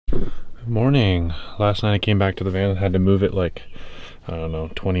Morning. Last night I came back to the van and had to move it like, I don't know,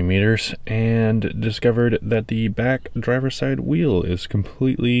 20 meters and discovered that the back driver's side wheel is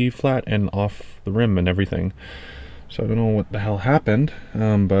completely flat and off the rim and everything. So I don't know what the hell happened,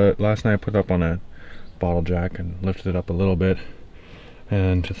 but last night I put it up on a bottle jack and lifted it up a little bit.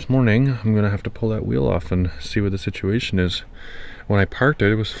 And this morning I'm gonna have to pull that wheel off and see what the situation is. When I parked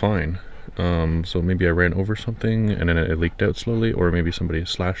it, it was fine. So maybe I ran over something and then it leaked out slowly, or maybe somebody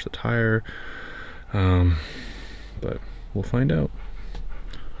slashed the tire. But we'll find out.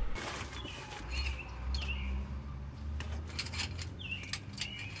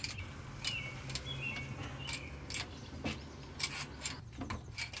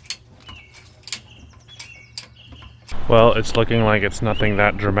 Well, it's looking like it's nothing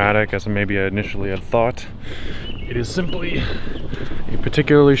that dramatic as maybe I initially had thought. It is simply a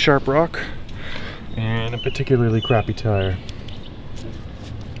particularly sharp rock and a particularly crappy tire.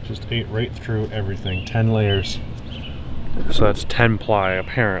 Just ate right through everything, 10 layers. So that's 10 ply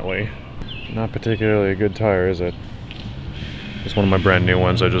apparently. Not particularly a good tire, is it? It's one of my brand new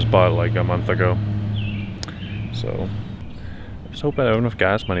ones I just bought like a month ago. So I just hope I have enough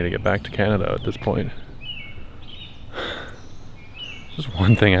gas money to get back to Canada at this point. Just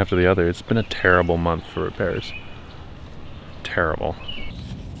one thing after the other. It's been a terrible month for repairs. Terrible.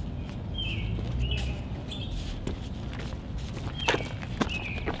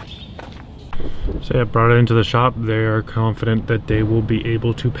 So I brought it into the shop. They are confident that they will be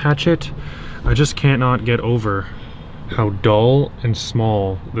able to patch it. I just cannot get over how dull and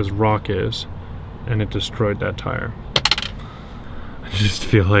small this rock is, and it destroyed that tire. I just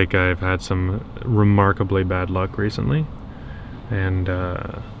feel like I've had some remarkably bad luck recently. And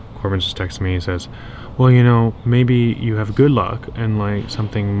Corbin just texted me, he says, well, you know, maybe you have good luck and like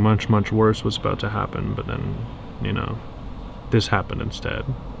something much, much worse was about to happen, but then, you know, this happened instead.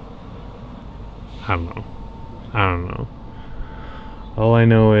 I don't know. All I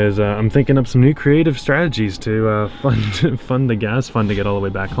know is I'm thinking up some new creative strategies to fund the gas fund to get all the way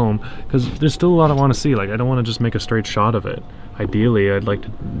back home, because there's still a lot I want to see. Like, I don't want to just make a straight shot of it. Ideally, I'd like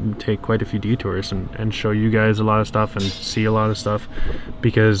to take quite a few detours and show you guys a lot of stuff and see a lot of stuff,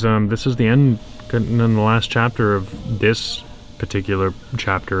 because this is the end and then the last chapter of this particular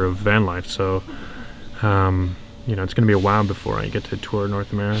chapter of van life. So you know, it's gonna be a while before I get to tour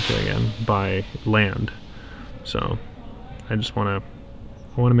North America again by land. So I just want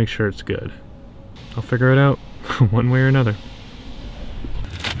to make sure it's good. I'll figure it out one way or another.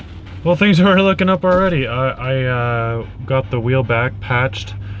 Well, things are looking up already. I got the wheel back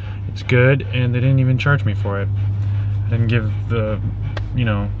patched. It's good, and they didn't even charge me for it. I didn't give the, you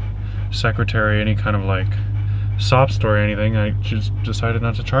know, secretary any kind of like sob story or anything. I just decided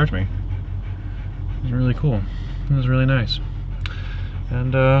not to charge me. It was really cool. It was really nice.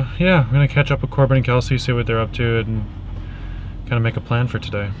 And yeah, I'm gonna catch up with Corbin and Kelsey, see what they're up to, and kind of make a plan for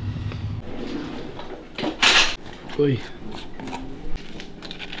today. Oy.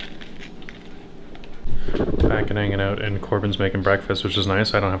 Back and hanging out, and Corbin's making breakfast, which is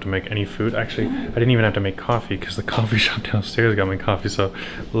nice. I don't have to make any food. Actually, I didn't even have to make coffee because the coffee shop downstairs got me coffee, so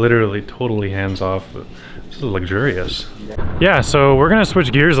literally totally hands off. This is luxurious. Yeah, so we're gonna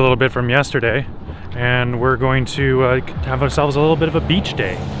switch gears a little bit from yesterday, and we're going to have ourselves a little bit of a beach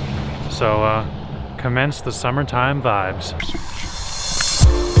day. So commence the summertime vibes.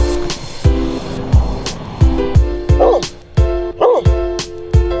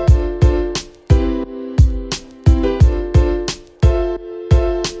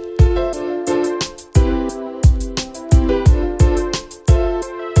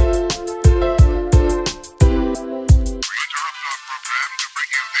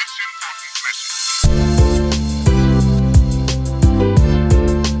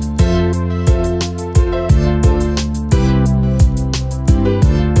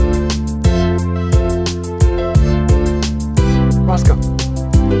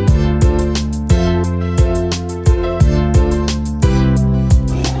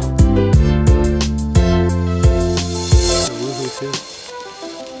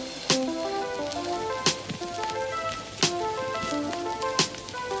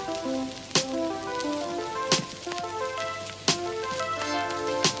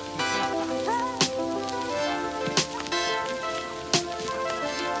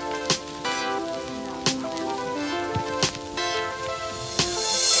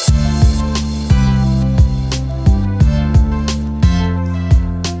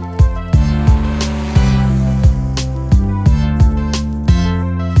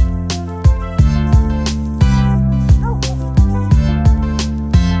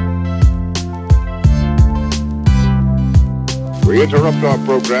 interrupt our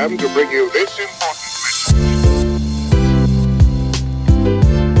program to bring you this important message.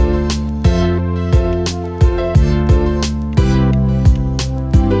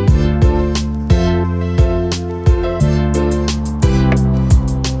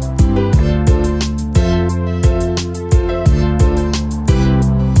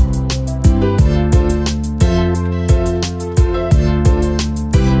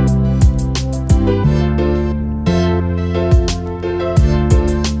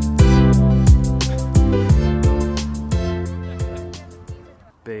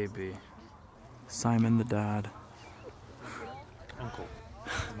 Baby. Simon the dad. Uncle.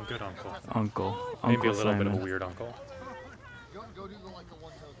 I'm a good uncle. Uncle. Maybe Uncle a little bit of a Simon. weird uncle.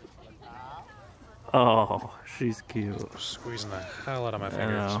 Oh, she's cute. Squeezing the hell out of my I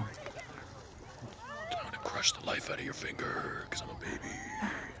fingers. know. I'm gonna crush the life out of your finger, because I'm a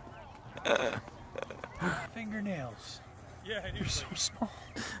baby. Fingernails. Yeah, you're so small.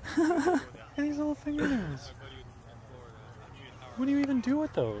 And these little fingernails. What do you even do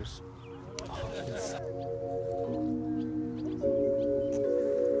with those?